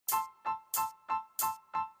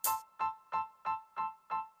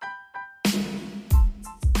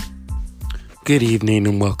Good evening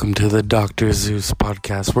and welcome to the Dr. Zeus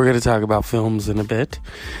podcast. We're going to talk about films in a bit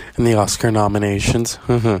and the Oscar nominations.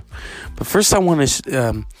 But first I want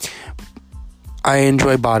to... I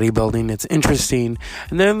enjoy bodybuilding. It's interesting.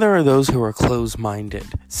 And then there are those who are closed-minded.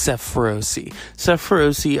 Seth Feroce. Seth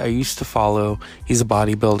Feroce, I used to follow. He's a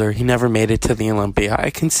bodybuilder. He never made it to the Olympia.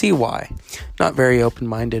 I can see why. Not very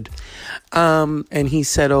open-minded. And he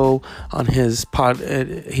said, on his pod,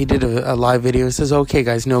 he did a live video. He says, okay,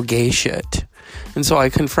 guys, no gay shit. And so I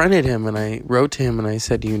confronted him and I wrote to him and I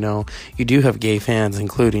said, you do have gay fans,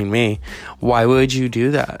 including me. Why would you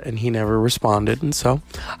do that? And he never responded. And so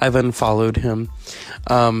I've unfollowed him.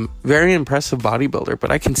 Very impressive bodybuilder,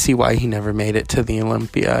 but I can see why he never made it to the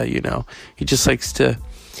Olympia. He just likes to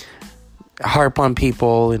harp on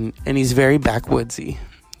people and he's very backwoodsy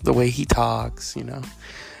the way he talks,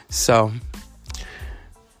 So,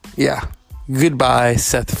 yeah. Goodbye,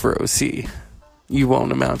 Seth Feroce. You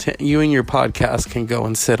won't amount to... You and your podcast can go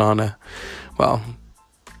and sit on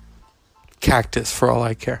cactus for all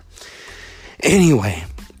I care. Anyway,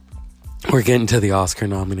 we're getting to the Oscar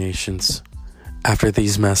nominations after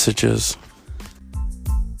these messages.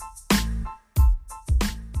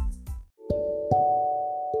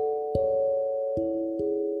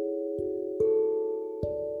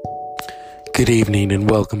 Good evening and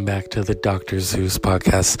welcome back to the Dr. Zeus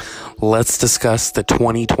podcast. Let's discuss the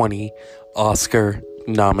 2020 Oscar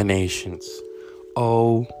nominations.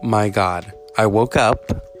 Oh my God. I woke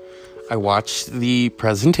up, I watched the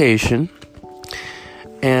presentation,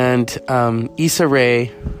 and Issa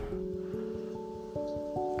Rae,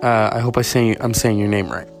 I hope I'm saying your name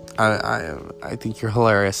right. I think you're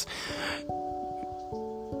hilarious.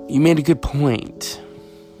 You made a good point.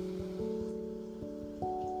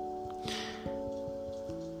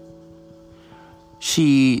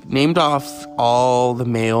 She named off all the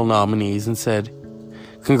male nominees and said,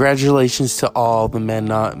 congratulations to all the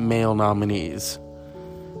male nominees.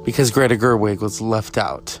 Because Greta Gerwig was left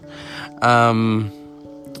out.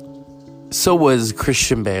 So was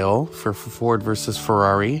Christian Bale for Ford versus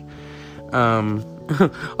Ferrari.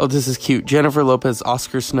 Oh, this is cute. Jennifer Lopez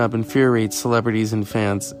Oscar snub infuriates celebrities and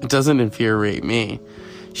fans. It doesn't infuriate me.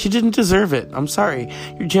 She didn't deserve it. I'm sorry.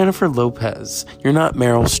 You're Jennifer Lopez. You're not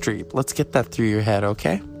Meryl Streep. Let's get that through your head,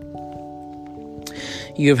 okay?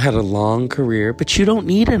 You have had a long career, but you don't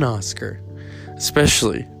need an Oscar.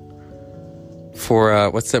 Especially for,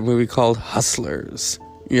 what's that movie called? Hustlers.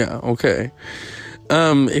 Yeah, okay.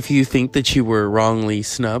 If you think that you were wrongly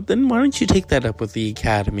snubbed, then why don't you take that up with the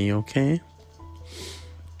Academy, okay?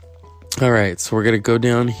 Alright, so we're gonna go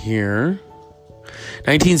down here.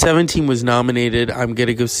 1917 was nominated. I'm going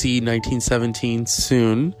to go see 1917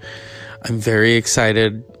 soon. I'm very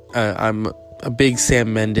excited. I'm a big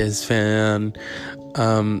Sam Mendes fan.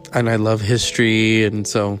 And I love history. And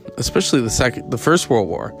so, especially the First World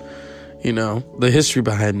War, the history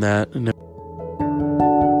behind that.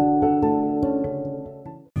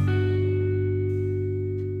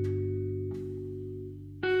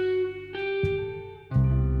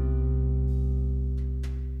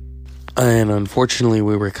 And unfortunately,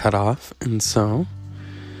 we were cut off. And so,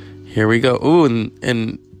 here we go. Ooh,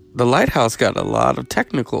 and The Lighthouse got a lot of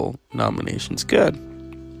technical nominations. Good.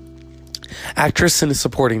 Actress in a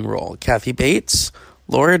supporting role. Kathy Bates,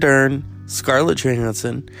 Laura Dern, Scarlett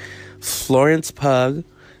Johansson, Florence Pugh,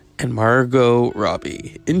 and Margot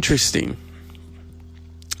Robbie. Interesting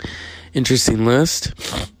list.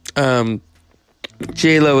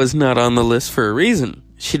 J-Lo is not on the list for a reason.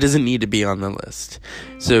 She doesn't need to be on the list.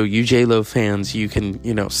 So you J-Lo fans, you can,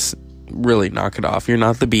 really knock it off. You're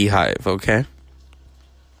not the Beehive, okay?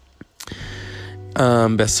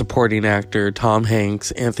 Best Supporting Actor, Tom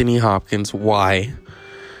Hanks, Anthony Hopkins, why?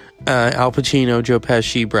 Al Pacino, Joe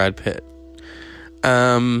Pesci, Brad Pitt.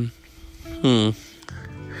 I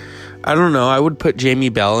don't know. I would put Jamie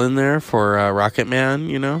Bell in there for Rocket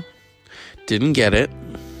Man, Didn't get it.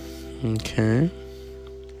 Okay.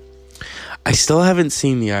 I still haven't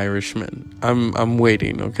seen The Irishman. I'm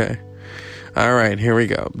waiting, okay? All right, here we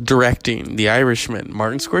go. Directing, The Irishman,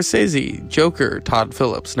 Martin Scorsese, Joker, Todd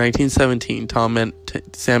Phillips, 1917,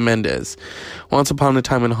 Sam Mendes, Once Upon a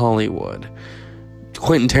Time in Hollywood,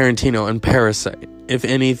 Quentin Tarantino, and Parasite. If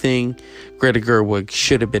anything, Greta Gerwig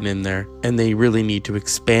should have been in there, and they really need to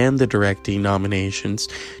expand the directing nominations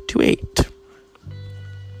to 8.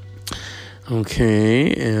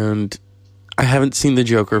 Okay, and I haven't seen the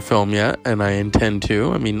Joker film yet, and I intend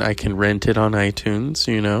to. I mean, I can rent it on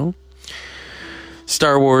iTunes,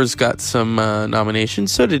 Star Wars got some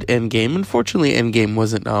nominations. So did Endgame. Unfortunately, Endgame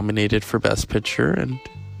wasn't nominated for Best Picture, and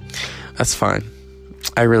that's fine.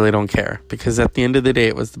 I really don't care, because at the end of the day,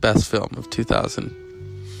 it was the best film of 2000.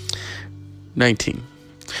 19.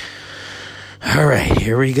 All right,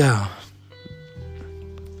 here we go.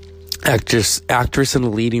 Actress in a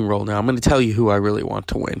leading role. Now, I'm going to tell you who I really want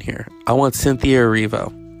to win here. I want Cynthia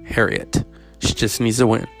Erivo, Harriet. She just needs to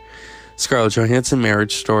win. Scarlett Johansson,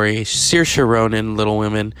 Marriage Story. Saoirse Ronan, Little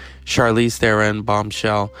Women. Charlize Theron,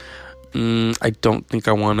 Bombshell. I don't think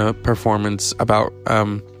I want a performance about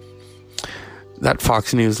that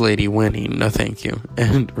Fox News lady winning. No, thank you.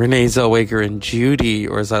 And Renee Zellweger and Judy,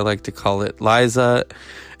 or as I like to call it, Liza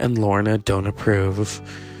and Lorna, don't approve.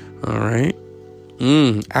 All right.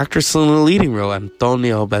 Actress in a leading role,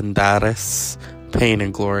 Antonio Banderas, Pain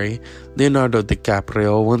and Glory. Leonardo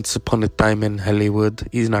DiCaprio, Once Upon a Time in Hollywood.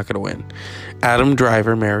 He's not going to win. Adam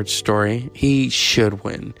Driver, Marriage Story. He should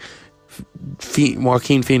win.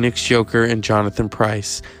 Joaquin Phoenix, Joker, and Jonathan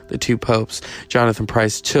Pryce, the two popes. Jonathan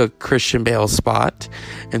Pryce took Christian Bale's spot,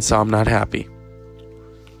 and so I'm not happy.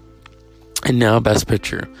 And now, Best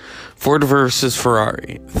Picture. Ford versus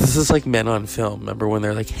Ferrari. This is like Men on Film. Remember when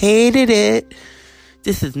they're like, hated it?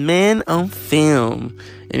 This is Men on Film.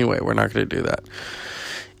 Anyway, we're not going to do that.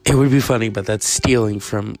 It would be funny, but that's stealing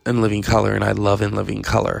from In Living Color, and I love In Living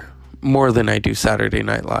Color more than I do Saturday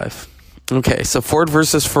Night Live. Okay, so Ford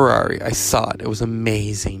versus Ferrari. I saw it. It was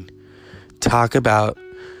amazing. Talk about,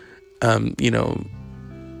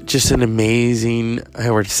 just an amazing, I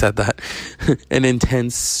already said that, an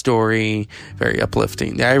intense story, very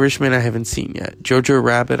uplifting. The Irishman I haven't seen yet. Jojo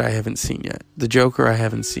Rabbit I haven't seen yet. The Joker I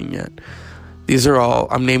haven't seen yet. These are all,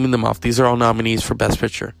 I'm naming them off. These are all nominees for Best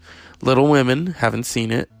Picture. Little Women, haven't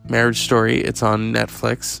seen it. Marriage Story, it's on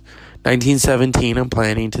Netflix. 1917, I'm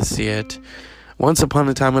planning to see it. Once Upon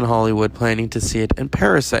a Time in Hollywood, planning to see it. And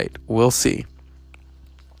Parasite, we'll see.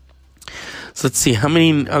 So let's see, how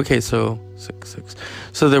many, okay, so six.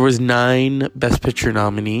 So there was 9 Best Picture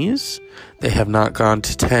nominees. They have not gone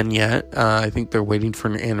to 10 yet. I think they're waiting for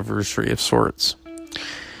an anniversary of sorts.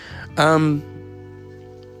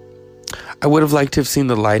 I would have liked to have seen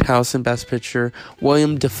The Lighthouse in Best Picture.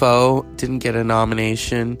 William Dafoe didn't get a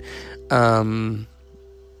nomination. So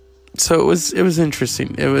it was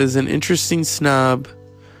interesting. It was an interesting snub.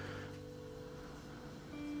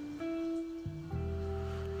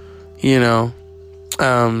 And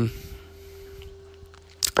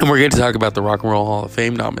we're going to talk about the Rock and Roll Hall of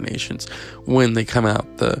Fame nominations when they come out.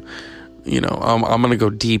 I'm going to go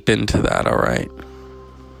deep into that, all right?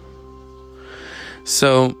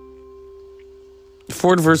 So,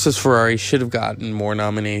 Ford versus Ferrari should have gotten more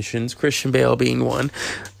nominations, Christian Bale being one.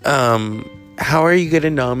 How are you going to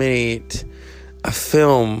nominate a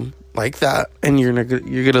film like that and you're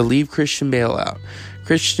going to leave Christian Bale out?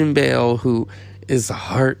 Christian Bale, who is the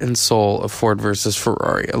heart and soul of Ford versus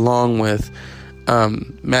Ferrari, along with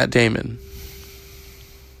Matt Damon.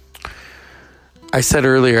 I said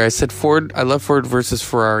earlier, I love Ford versus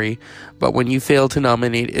Ferrari, but when you fail to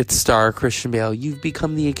nominate its star, Christian Bale, you've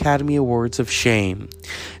become the Academy Awards of shame.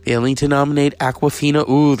 Failing to nominate Awkwafina,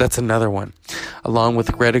 ooh, that's another one, along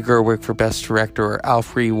with Greta Gerwig for Best Director, or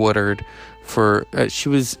Alfre Woodard for, she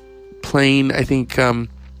was playing, I think, a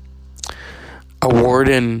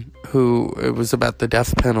warden who, it was about the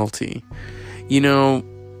death penalty. Here's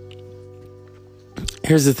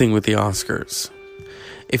the thing with the Oscars.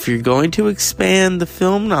 If you're going to expand the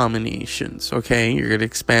film nominations, okay, you're going to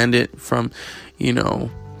expand it from,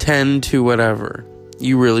 10 to whatever.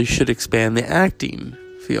 You really should expand the acting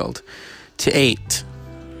field to 8.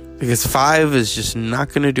 Because 5 is just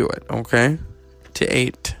not going to do it, okay? To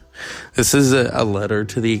 8. This is a letter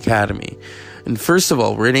to the Academy. And first of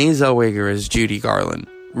all, Renee Zellweger as Judy Garland.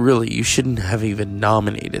 Really, you shouldn't have even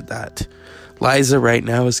nominated that. Liza right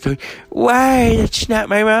now is going, why? That's not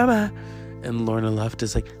my mama. And Lorna Luft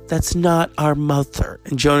is like, that's not our mother.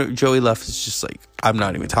 And Joey Luft is just like, I'm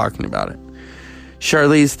not even talking about it.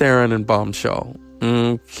 Charlize Theron and Bombshell.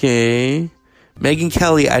 Okay. Megyn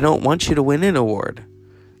Kelly, I don't want you to win an award.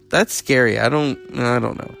 That's scary. I don't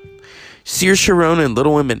know. Saoirse Ronan,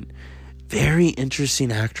 Little Women. Very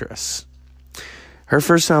interesting actress. Her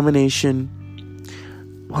first nomination,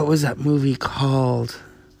 what was that movie called?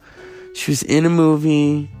 She was in a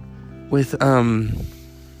movie with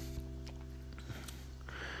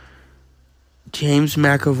James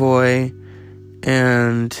McAvoy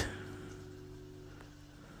and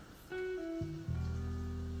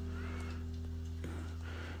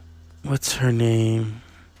what's her name?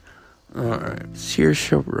 Alright,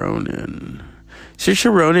 Saoirse Ronan.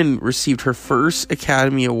 Saoirse Ronan received her first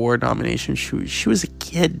Academy Award nomination. She was a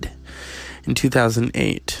kid in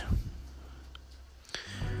 2008.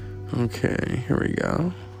 Okay, here we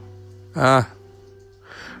go. Her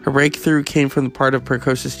breakthrough came from the part of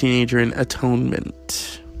precocious teenager in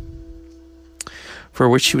Atonement. for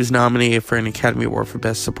which she was nominated for an Academy Award for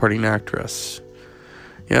Best Supporting Actress.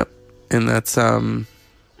 Yep. And that's,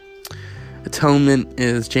 Atonement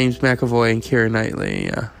is James McAvoy and Keira Knightley.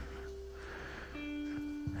 Yeah.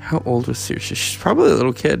 How old was Saoirse? She's probably a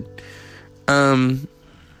little kid. So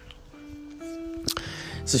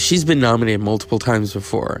she's been nominated multiple times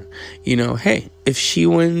before. You know, hey, if she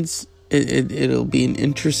wins, it'll be an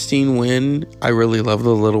interesting win. I really love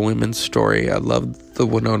the Little Women story. I love the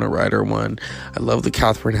Winona Ryder one. I love the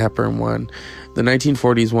Katharine Hepburn one. The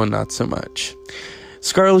 1940s one, not so much.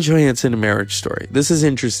 Scarlett Johansson, A Marriage Story. This is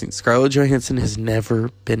interesting. Scarlett Johansson has never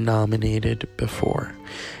been nominated before.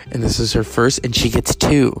 And this is her first, and she gets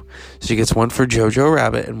 2. She gets one for Jojo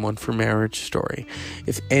Rabbit and one for Marriage Story.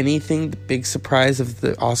 If anything, the big surprise of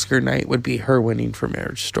the Oscar night would be her winning for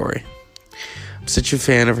Marriage Story. I'm such a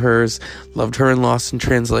fan of hers. Loved her in Lost in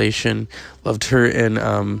Translation. Loved her in,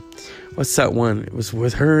 what's that one? It was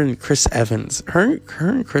with her and Chris Evans. Her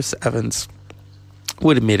and Chris Evans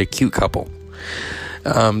would have made a cute couple.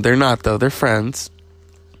 They're not, though. They're friends.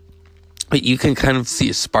 But you can kind of see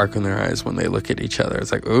a spark in their eyes when they look at each other.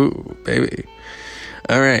 It's like, ooh, baby.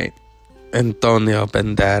 All right. Antonio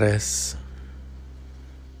Banderas.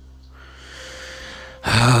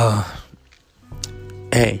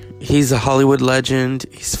 Hey, he's a Hollywood legend.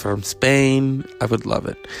 He's from Spain. I would love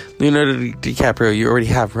it. Leonardo DiCaprio, you already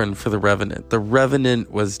have run for The Revenant. The Revenant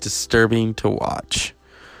was disturbing to watch.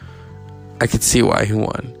 I could see why he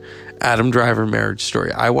won. Adam Driver, Marriage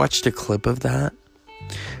Story. I watched a clip of that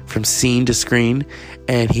from scene to screen,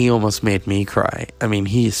 and he almost made me cry. I mean,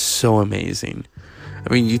 he is so amazing.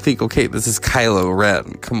 I mean, you think, okay, this is Kylo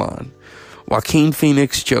Ren. Come on. Joaquin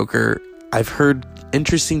Phoenix, Joker. I've heard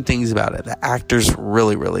interesting things about it. The actors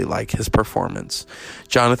really, really like his performance.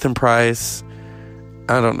 Jonathan Pryce.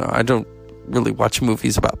 I don't know. I don't really watch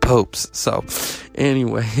movies about popes. So,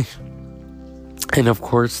 anyway. And, of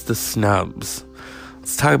course, the snubs.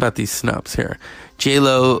 Let's talk about these snubs here.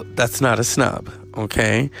 J-Lo, that's not a snub,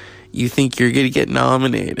 okay? You think you're going to get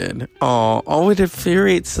nominated. Oh, it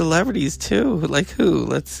infuriates celebrities, too. Like who?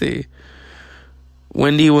 Let's see.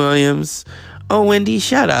 Wendy Williams. Oh, Wendy,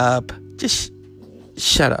 shut up. Just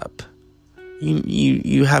shut up.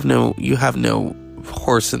 You have no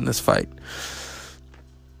horse in this fight.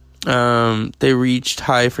 They reached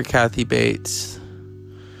high for Kathy Bates.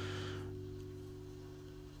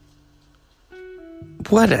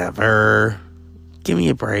 Whatever. Give me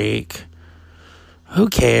a break. Who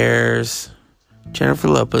cares? Jennifer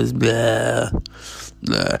Lopez, blah,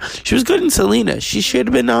 blah. She was good in Selena. She should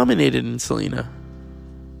have been nominated in Selena.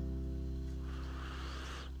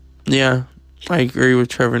 Yeah, I agree with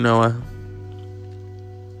Trevor Noah.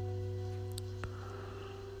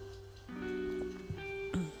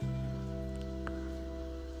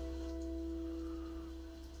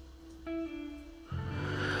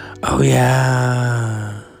 Oh,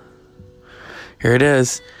 yeah. Here it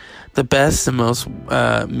is. The best and most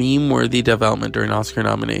meme-worthy development during Oscar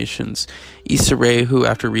nominations. Issa Rae, who,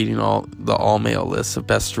 after reading the all-male list of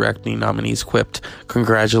Best Directing nominees, quipped,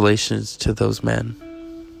 "Congratulations to those men."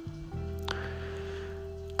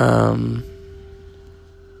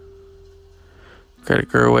 Greta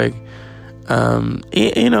Gerwig.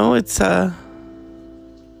 It's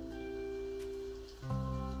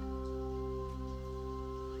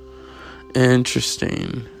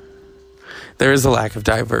interesting. There is a lack of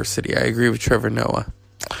diversity. I agree with Trevor Noah.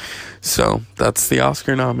 So that's the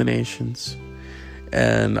Oscar nominations.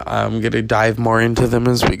 And I'm going to dive more into them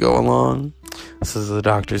as we go along. This is the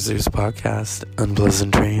Dr. Zeus podcast.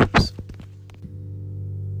 Unpleasant dreams.